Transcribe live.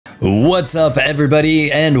What's up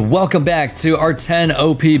everybody, and welcome back to our 10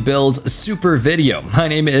 OP builds super video. My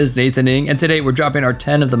name is Nathan Ng, and today we're dropping our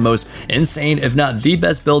 10 of the most insane, if not the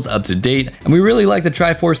best builds up to date, and we really like the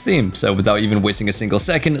Triforce theme, so without even wasting a single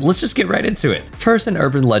second, let's just get right into it. First, an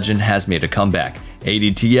urban legend has made a comeback.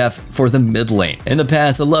 ADTF for the mid lane. In the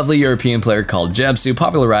past, a lovely European player called Jebsu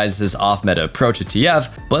popularized this off-meta approach to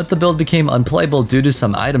TF, but the build became unplayable due to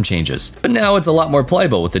some item changes. But now it's a lot more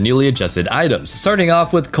playable with the newly adjusted items, starting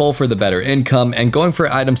off with Cole for the better income and going for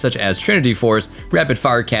items such as Trinity Force, Rapid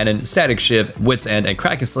Fire Cannon, Static Shiv, Wit's End, and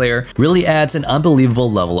Kraken Slayer really adds an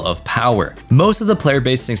unbelievable level of power. Most of the player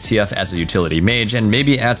base thinks TF as a utility mage and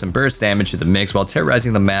maybe add some burst damage to the mix while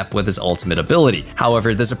terrorizing the map with his ultimate ability.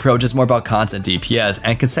 However, this approach is more about constant DPS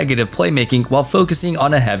and consecutive playmaking while focusing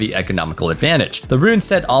on a heavy economical advantage. The rune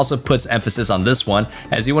set also puts emphasis on this one,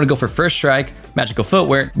 as you want to go for First Strike, Magical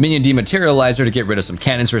Footwear, Minion Dematerializer to get rid of some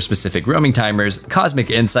cannons for specific roaming timers,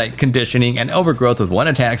 Cosmic Insight, Conditioning, and Overgrowth with 1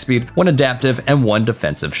 attack speed, 1 adaptive, and 1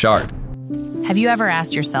 defensive shard. Have you ever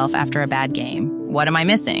asked yourself after a bad game, what am I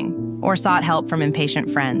missing? Or sought help from impatient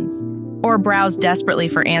friends? Or browsed desperately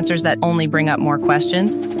for answers that only bring up more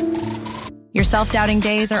questions? Your self-doubting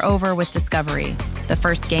days are over with Discovery, the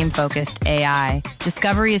first game-focused AI.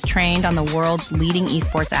 Discovery is trained on the world's leading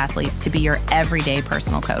esports athletes to be your everyday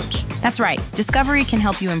personal coach. That's right, Discovery can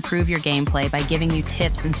help you improve your gameplay by giving you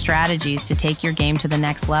tips and strategies to take your game to the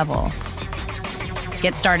next level.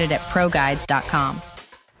 Get started at ProGuides.com.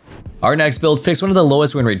 Our next build fixed one of the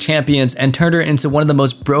lowest win rate champions and turned her into one of the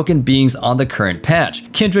most broken beings on the current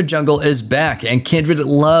patch. Kindred jungle is back, and Kindred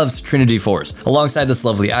loves Trinity Force. Alongside this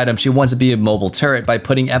lovely item, she wants to be a mobile turret by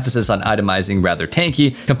putting emphasis on itemizing rather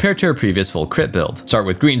tanky compared to her previous full crit build. Start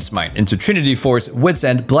with Green Smite into Trinity Force, Wit's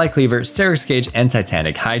End, Black Cleaver, Serix Gauge, and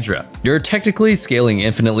Titanic Hydra. You're technically scaling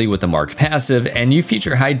infinitely with the Mark passive, and you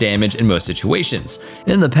feature high damage in most situations.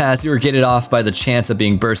 In the past, you were gated off by the chance of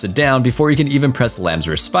being bursted down before you can even press Lamb's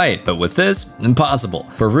Respite, but with this, impossible.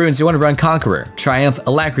 For runes, you want to run Conqueror, Triumph,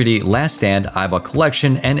 Alacrity, Last Stand, Eyeball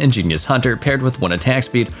Collection, and Ingenious Hunter paired with 1 attack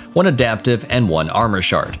speed, 1 adaptive, and 1 armor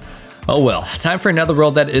shard. Oh well, time for another role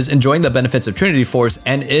that is enjoying the benefits of Trinity Force,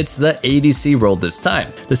 and it's the ADC role this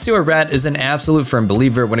time. The Sewer Rat is an absolute firm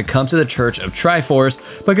believer when it comes to the Church of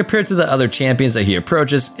Triforce, but compared to the other champions that he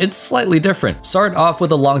approaches, it's slightly different. Start off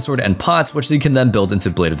with a Longsword and Pots, which you can then build into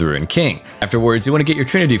Blade of the Ruined King. Afterwards, you want to get your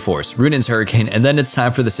Trinity Force, Runin's Hurricane, and then it's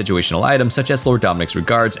time for the situational items such as Lord Dominic's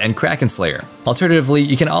Regards and Kraken Slayer. Alternatively,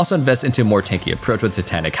 you can also invest into a more tanky approach with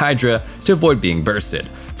Titanic Hydra to avoid being bursted.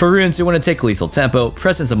 For runes, you want to take Lethal Tempo,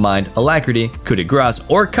 Presence of Mind, Alacrity, Coup de Grace,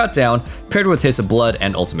 or Cut Down, paired with Taste of Blood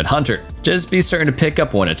and Ultimate Hunter. Just be certain to pick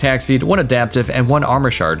up 1 attack speed, 1 adaptive, and 1 armor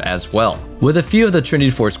shard as well. With a few of the Trinity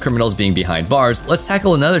Force criminals being behind bars, let's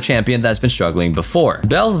tackle another champion that's been struggling before.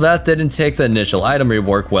 Bel'veth didn't take the initial item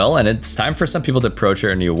rework well, and it's time for some people to approach her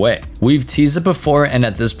a new way. We've teased it before, and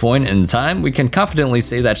at this point in time, we can confidently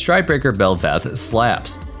say that Stridebreaker Bel'veth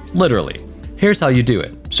slaps. Literally. Here's how you do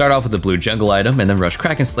it. Start off with a blue jungle item and then rush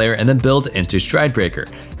Kraken Slayer and then build into Stridebreaker.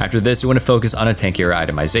 After this, you want to focus on a tankier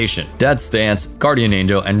itemization. Death's Dance, Guardian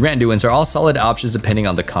Angel, and Randuin's are all solid options depending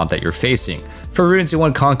on the comp that you're facing. For runes, you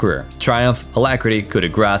want Conqueror, Triumph, Alacrity, Coup de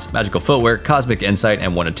Grace, Magical Footwear, Cosmic Insight,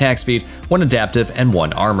 and 1 attack speed, 1 adaptive, and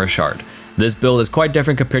 1 armor shard. This build is quite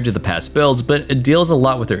different compared to the past builds, but it deals a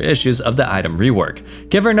lot with her issues of the item rework.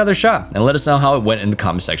 Give her another shot and let us know how it went in the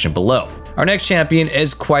comment section below. Our next champion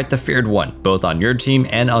is quite the feared one, both on your team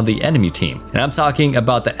and on the enemy team, and I'm talking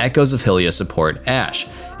about the Echoes of Hylia support, Ashe.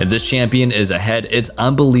 If this champion is ahead, it's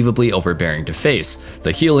unbelievably overbearing to face.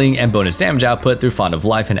 The healing and bonus damage output through Font of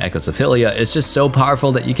Life and Echoes of Hylia is just so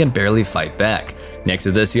powerful that you can barely fight back. Next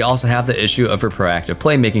to this, you also have the issue of her proactive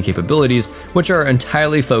playmaking capabilities, which are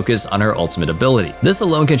entirely focused on her ultimate ability. This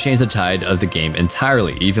alone can change the tide of the game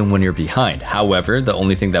entirely, even when you're behind. However, the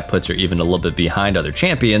only thing that puts her even a little bit behind other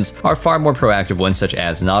champions are far more proactive ones such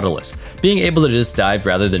as Nautilus. Being able to just dive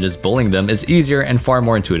rather than just bullying them is easier and far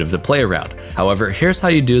more intuitive to play around. However, here's how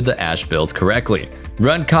you do the Ashe build correctly.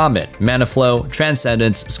 Run Comet, Mana Flow,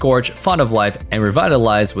 Transcendence, Scorch, Font of Life, and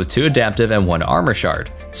Revitalize with 2 adaptive and 1 armor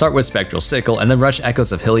shard. Start with Spectral Sickle and then rush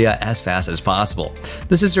Echoes of Hylia as fast as possible.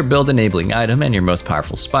 This is your build enabling item and your most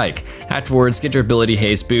powerful spike. Afterwards, get your ability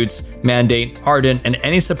Haste Boots, Mandate, Ardent, and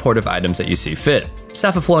any supportive items that you see fit.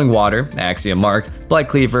 Staff of Flowing Water, Axiom Mark, Black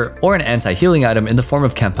Cleaver, or an anti-healing item in the form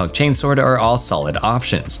of Chempunk Chainsword are all solid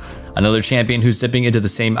options. Another champion who's dipping into the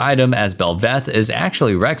same item as Bel'veth is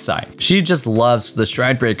actually Rek'sai. She just loves the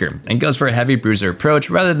Stridebreaker and goes for a heavy bruiser approach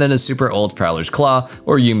rather than a super old Prowler's Claw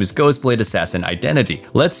or Yumu's Ghostblade Assassin identity.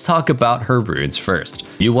 Let's talk about her runes first.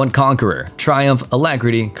 You want Conqueror, Triumph,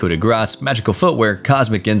 Alacrity, Coup de Grace, Magical Footwear,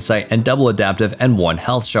 Cosmic Insight, and Double Adaptive and 1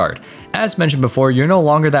 Health Shard. As mentioned before, you're no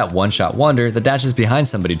longer that one-shot wonder that dashes behind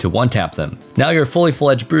somebody to one-tap them. Now you're a fully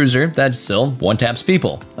fledged bruiser that still one-taps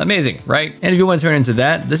people. Amazing, right? And if you want to turn into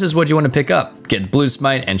that, this is what you want to pick up. Get Blue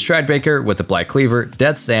Smite and Stridebreaker with the Black Cleaver,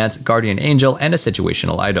 Death's Dance, Guardian Angel, and a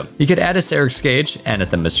situational item. You could add a Seric's Gauge,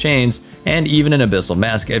 Anathema's Chains, and even an Abyssal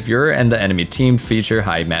Mask if your and the enemy team feature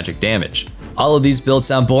high magic damage. All of these builds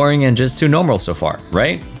sound boring and just too normal so far,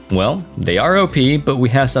 right? Well, they are OP, but we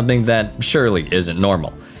have something that surely isn't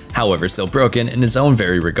normal. However, still broken in its own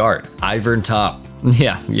very regard. Ivern top.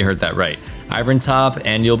 Yeah, you heard that right. Ivern top,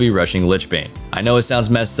 and you'll be rushing Lichbane. I know it sounds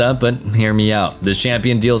messed up, but hear me out. This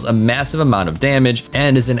champion deals a massive amount of damage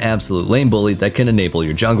and is an absolute lane bully that can enable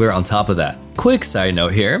your jungler on top of that. Quick side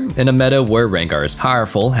note here, in a meta where Rengar is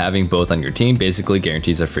powerful, having both on your team basically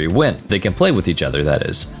guarantees a free win. They can play with each other, that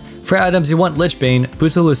is. For items, you want Lichbane,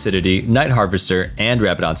 Brutal Lucidity, Night Harvester, and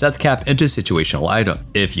Rabadon's Death Cap into situational item.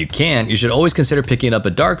 If you can, you should always consider picking up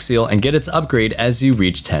a Dark Seal and get its upgrade as you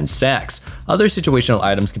reach 10 stacks. Other situational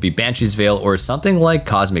items could be Banshee's Veil or something like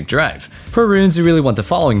Cosmic Drive. For runes, you really want the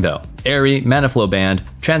following though. Airy, Mana Flow Band,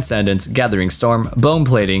 Transcendence, Gathering Storm, Bone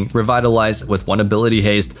Plating, Revitalize with 1 ability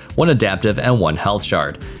haste, 1 adaptive, and 1 health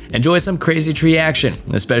shard. Enjoy some crazy tree action,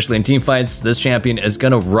 especially in teamfights. This champion is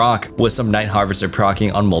gonna rock with some Night Harvester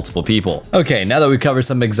proccing on multiple people. Okay, now that we covered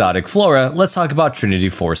some exotic flora, let's talk about Trinity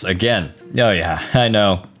Force again. Oh yeah, I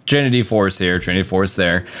know. Trinity Force here, Trinity Force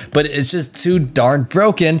there, but it's just too darn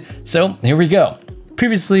broken, so here we go.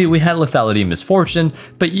 Previously, we had Lethality and Misfortune,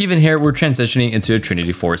 but even here, we're transitioning into a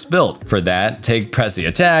Trinity Force build. For that, take Press the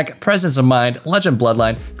Attack, Presence of Mind, Legend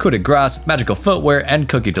Bloodline, Coup de Grace, Magical Footwear, and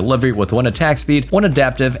Cookie Delivery with 1 attack speed, 1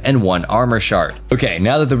 adaptive, and 1 armor shard. Okay,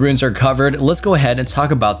 now that the runes are covered, let's go ahead and talk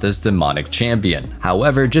about this demonic champion.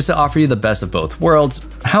 However, just to offer you the best of both worlds,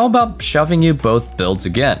 how about shoving you both builds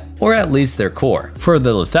again? Or at least their core. For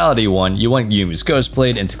the Lethality one, you want Yumu's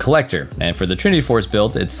Ghostblade into Collector, and for the Trinity Force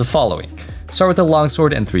build, it's the following. Start with a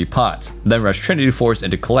longsword and 3 pots, then rush Trinity Force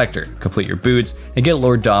into Collector, complete your boots, and get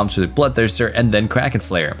Lord Doms with Bloodthirster and then Kraken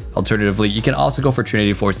Slayer. Alternatively, you can also go for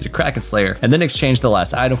Trinity Force into Kraken Slayer and then exchange the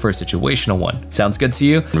last item for a situational one. Sounds good to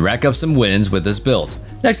you? And rack up some wins with this build.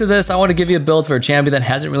 Next to this, I want to give you a build for a champion that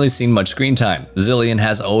hasn't really seen much screen time. Zilean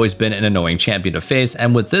has always been an annoying champion to face,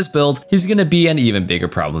 and with this build, he's going to be an even bigger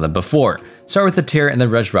problem than before. Start with the Tear and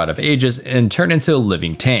then rush Rod of Ages and turn into a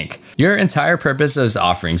living tank. Your entire purpose is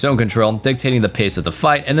offering zone control, dictating the pace of the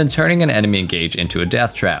fight, and then turning an enemy engage into a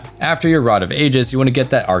death trap. After your Rod of Ages, you want to get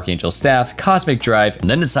that Archangel Staff, Cosmic Drive, and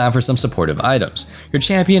then it's time for some supportive items. Your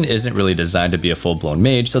champion isn't really designed to be a full-blown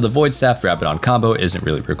mage, so the Void Staff Rabadon combo isn't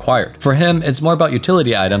really required. For him, it's more about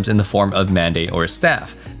utility items in the form of Mandate or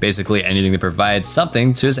Staff. Basically anything that provides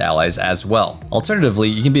something to his allies as well. Alternatively,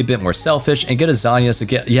 you can be a bit more selfish and get a Zanya to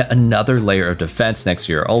get yet another layer of defense next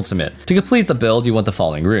to your ultimate. To complete the build, you want the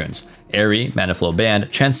following runes. Airy, Mana Flow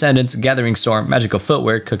Band, Transcendence, Gathering Storm, Magical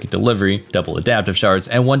Footwear, Cookie Delivery, Double Adaptive Shards,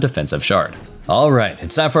 and 1 defensive shard. Alright,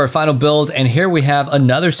 it's time for our final build, and here we have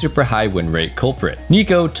another super high win rate culprit.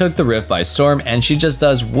 Neeko took the Rift by storm, and she just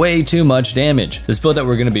does way too much damage. This build that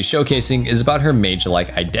we're going to be showcasing is about her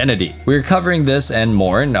mage-like identity. We're covering this and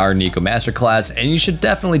more in our Neeko Masterclass, and you should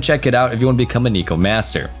definitely check it out if you want to become a Neeko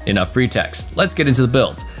Master. Enough pretext, let's get into the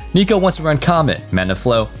build. Neeko wants to run Comet, Mana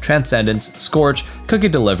Flow, Transcendence, Scorch, Cookie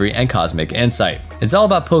Delivery, and Cosmic Insight. It's all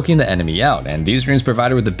about poking the enemy out, and these runes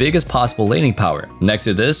provide her with the biggest possible laning power. Next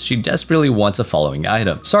to this, she desperately wants the following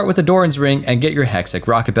item. Start with the Doran's Ring and get your Hextech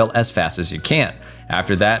Rocket Belt as fast as you can.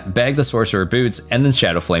 After that, bag the Sorcerer Boots and then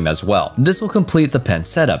Shadow Flame as well. This will complete the pen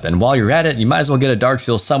setup, and while you're at it, you might as well get a Dark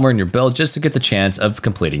Seal somewhere in your build just to get the chance of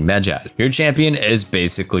completing Medjay. Your champion is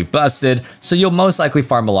basically busted, so you'll most likely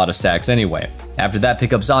farm a lot of stacks anyway. After that,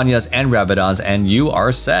 pick up Zanyas and Rabadons and you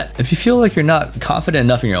are set. If you feel like you're not confident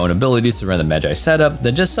enough in your own abilities to run the Medjay setup,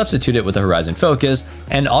 then just substitute it with a Horizon Focus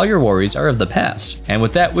and all your worries are of the past. And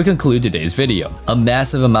with that, we conclude today's video. A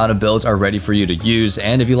massive amount of builds are ready for you to use,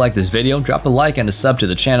 and if you like this video, drop a like and a sub to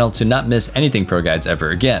the channel to not miss anything ProGuides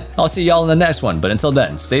ever again. I'll see y'all in the next one, but until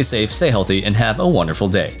then, stay safe, stay healthy, and have a wonderful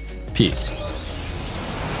day. Peace.